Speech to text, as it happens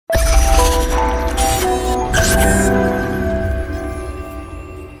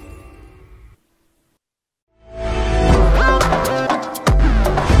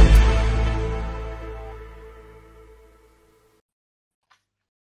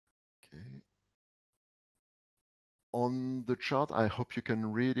on the chart, I hope you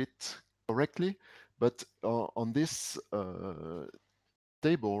can read it correctly, but on this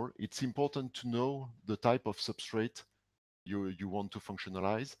table, it's important to know the type of substrate you want to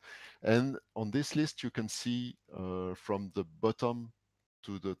functionalize. And on this list, you can see from the bottom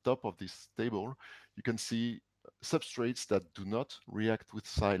to the top of this table, you can see substrates that do not react with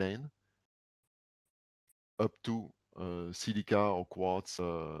silane up to silica or quartz,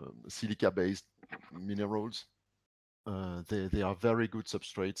 silica-based minerals. They are very good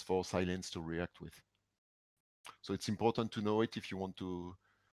substrates for silanes to react with. So it's important to know it if you want to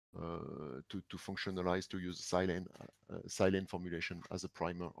functionalize, to use silane formulation as a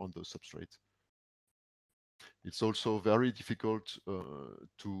primer on those substrates. It's also very difficult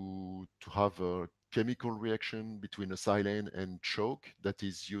to have a chemical reaction between a silane and choke that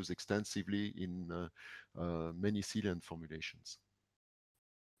is used extensively in many sealant formulations.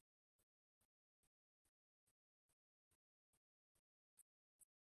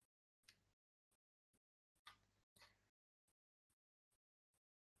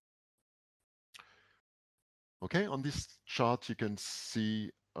 Okay, on this chart you can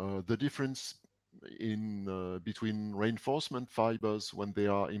see the difference in between reinforcement fibers when they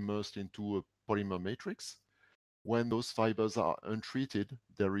are immersed into a polymer matrix. When those fibers are untreated,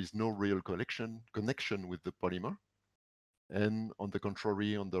 there is no real connection with the polymer. And on the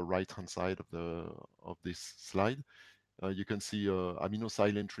contrary, on the right-hand side of this slide, you can see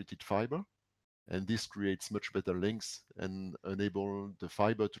aminosilane treated fiber, and this creates much better links and enable the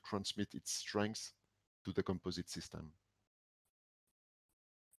fiber to transmit its strength to the composite system.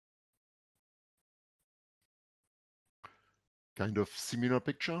 Kind of similar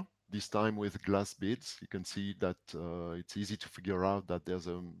picture, this time with glass beads. You can see that it's easy to figure out that there's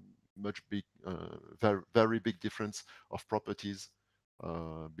a very big difference of properties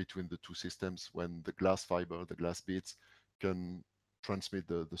between the two systems when the glass fiber, the glass beads, can transmit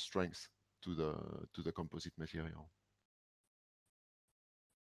the strength to the composite material.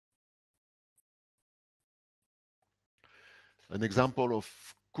 An example of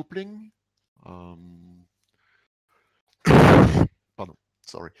coupling. Um, Pardon,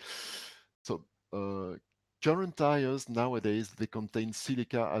 sorry. So current tires nowadays, they contain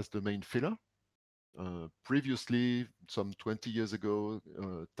silica as the main filler. Previously, some 20 years ago,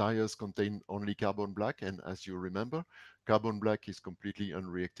 tires contained only carbon black, and as you remember, carbon black is completely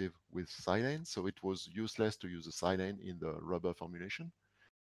unreactive with silane, so it was useless to use a silane in the rubber formulation.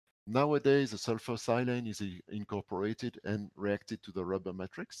 Nowadays, the sulfur silane is incorporated and reacted to the rubber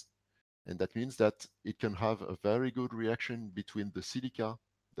matrix, and that means that it can have a very good reaction between the silica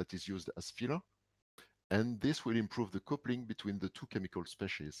that is used as filler, and this will improve the coupling between the two chemical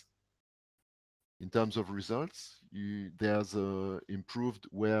species. In terms of results, there's improved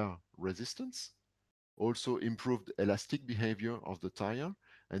wear resistance, also improved elastic behavior of the tire,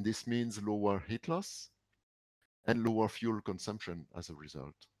 and this means lower heat loss and lower fuel consumption as a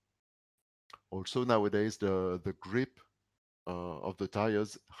result. Also nowadays, the grip of the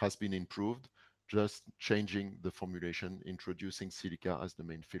tires has been improved, just changing the formulation, introducing silica as the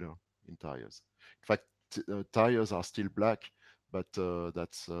main filler in tires. In fact, tires are still black, but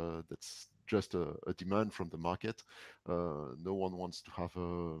that's just a demand from the market. No one wants to have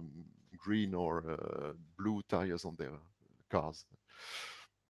green or blue tires on their cars.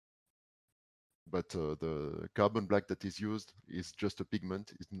 But the carbon black that is used is just a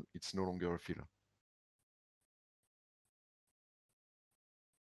pigment. It's no longer a filler.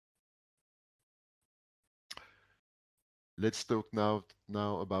 Let's talk now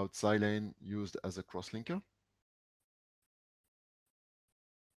about silane used as a crosslinker.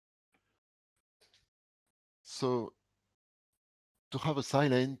 So to have a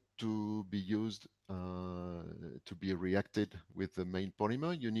silane to be used to be reacted with the main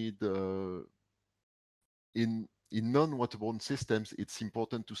polymer, you need in non-waterborne systems, it's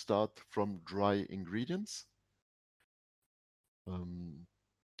important to start from dry ingredients.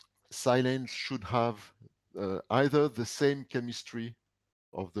 Silane should have either the same chemistry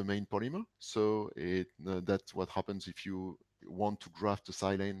of the main polymer. So that's what happens if you want to graft a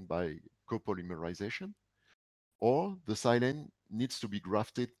silane by copolymerization, or the silane needs to be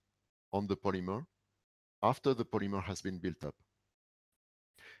grafted on the polymer after the polymer has been built up.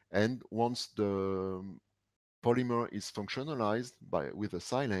 And once the polymer is functionalized with a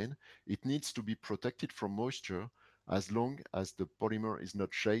silane, it needs to be protected from moisture as long as the polymer is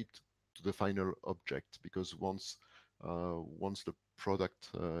not shaped to the final object, because once the product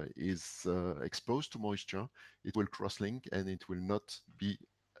is exposed to moisture, it will cross-link and it will not be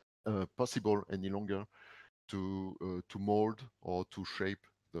possible any longer to mold or to shape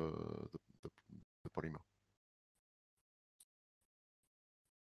the polymer.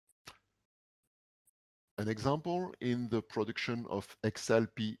 An example in the production of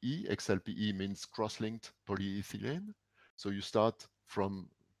XLPE. XLPE means cross-linked polyethylene. So you start from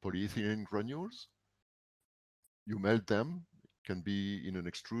polyethylene granules, you melt them, it can be in an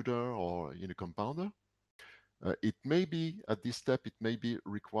extruder or in a compounder. It may be, at this step, it may be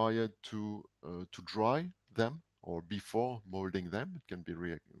required to dry them, or before molding them, it can be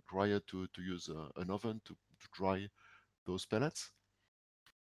required to use an oven to dry those pellets.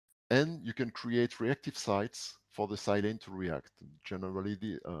 And you can create reactive sites for the silane to react. Generally,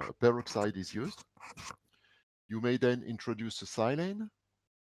 the peroxide is used. You may then introduce a silane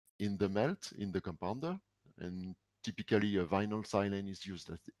in the melt, in the compounder, and typically a vinyl silane is used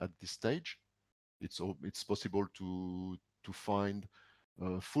at this stage. It's possible to find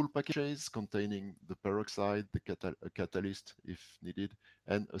full packages containing the peroxide, a catalyst if needed,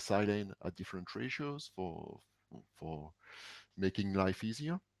 and a silane at different ratios for making life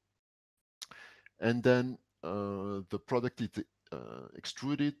easier. And then the product is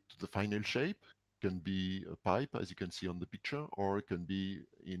extruded to the final shape. Can be a pipe, as you can see on the picture, or it can be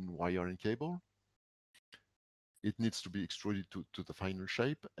in wire and cable. It needs to be extruded to the final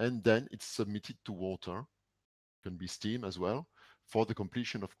shape, and then it's submitted to water, can be steam as well, for the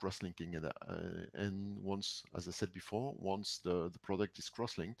completion of cross-linking. And once, as I said before, once the product is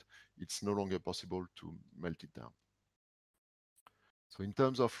cross-linked, it's no longer possible to melt it down. So in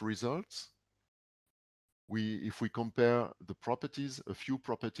terms of results, if we compare the properties, a few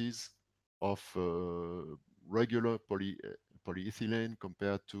properties of regular polyethylene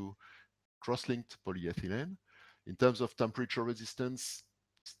compared to cross-linked polyethylene, in terms of temperature resistance,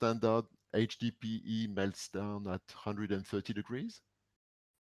 standard HDPE melts down at 130 degrees,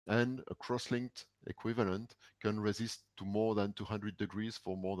 and a cross-linked equivalent can resist to more than 200 degrees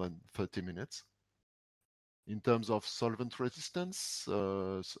for more than 30 minutes. In terms of solvent resistance,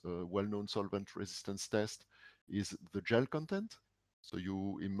 a well-known solvent resistance test is the gel content. So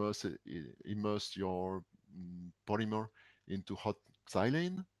you immerse your polymer into hot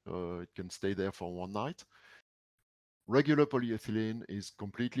silane. It can stay there for one night. Regular polyethylene is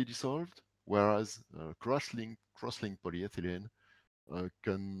completely dissolved, whereas cross-linked polyethylene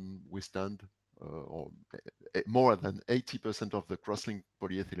can withstand or more than 80% of the cross-linked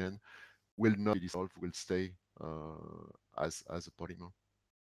polyethylene will not be dissolved, will stay as a polymer.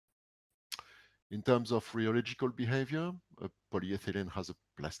 In terms of rheological behavior, polyethylene has a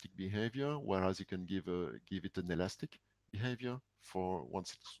plastic behavior, whereas you can give it an elastic behavior for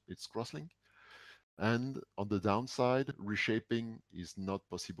once it's cross-linked. And on the downside, reshaping is not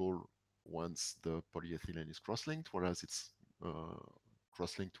possible once the polyethylene is cross-linked, whereas it's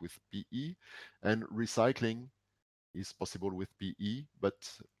cross-linked with PE, and recycling is possible with PE,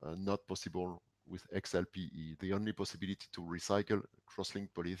 but not possible with XLPE. The only possibility to recycle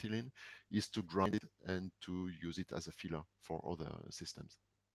cross-linked polyethylene is to grind it and to use it as a filler for other systems.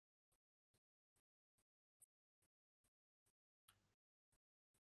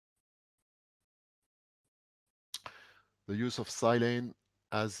 The use of silane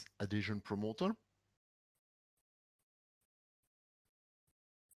as adhesion promoter.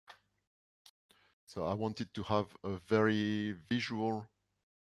 So I wanted to have a very visual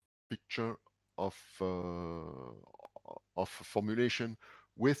picture of formulation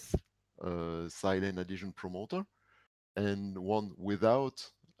with silane adhesion promoter, and one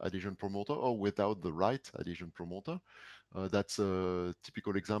without adhesion promoter or without the right adhesion promoter. That's a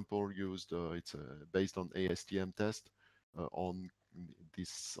typical example used. It's based on ASTM test. On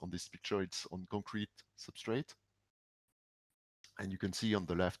this picture, it's on concrete substrate. And you can see on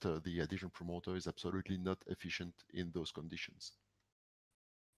the left, the adhesion promoter is absolutely not efficient in those conditions.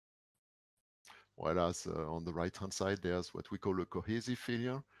 Whereas on the right-hand side, there's what we call a cohesive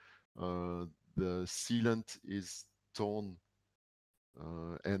failure. The sealant is torn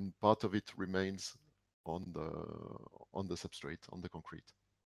and part of it remains on the substrate, on the concrete.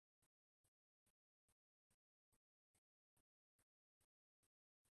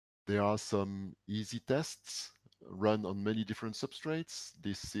 There are some easy tests run on many different substrates.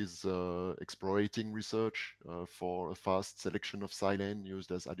 This is explorating research for a fast selection of silane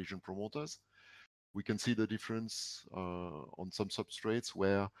used as adhesion promoters. We can see the difference on some substrates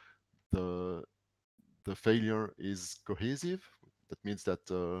where the failure is cohesive. That means that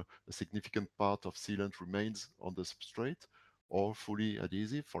a significant part of sealant remains on the substrate, or fully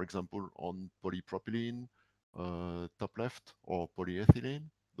adhesive, for example, on polypropylene, top left, or polyethylene.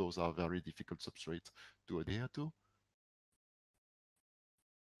 Those are very difficult substrates to adhere to.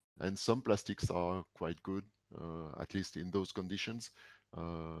 And some plastics are quite good, at least in those conditions.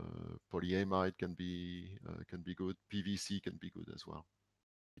 Polyamide can be good. PVC can be good as well,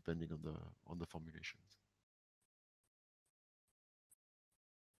 depending on the formulations.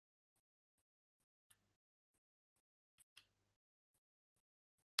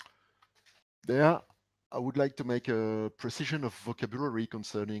 There, I would like to make a precision of vocabulary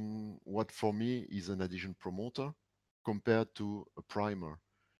concerning what for me is an adhesion promoter compared to a primer,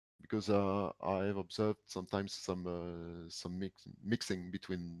 because I have observed sometimes some mixing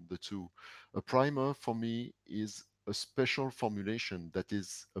between the two. A primer for me is a special formulation that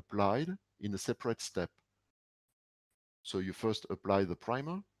is applied in a separate step. So you first apply the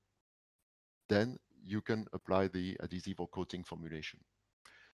primer, then you can apply the adhesive or coating formulation.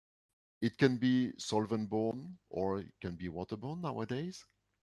 It can be solvent-borne or it can be waterborne nowadays.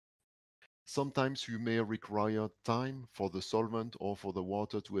 Sometimes you may require time for the solvent or for the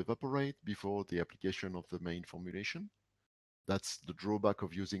water to evaporate before the application of the main formulation. That's the drawback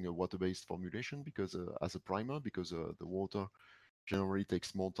of using a water-based formulation because as a primer, because the water generally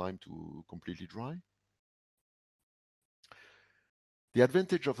takes more time to completely dry. The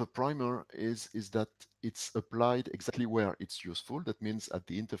advantage of a primer is that it's applied exactly where it's useful. That means at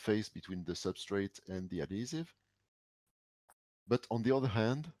the interface between the substrate and the adhesive. But on the other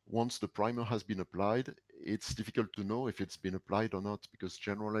hand, once the primer has been applied, it's difficult to know if it's been applied or not because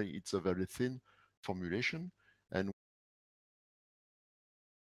generally it's a very thin formulation.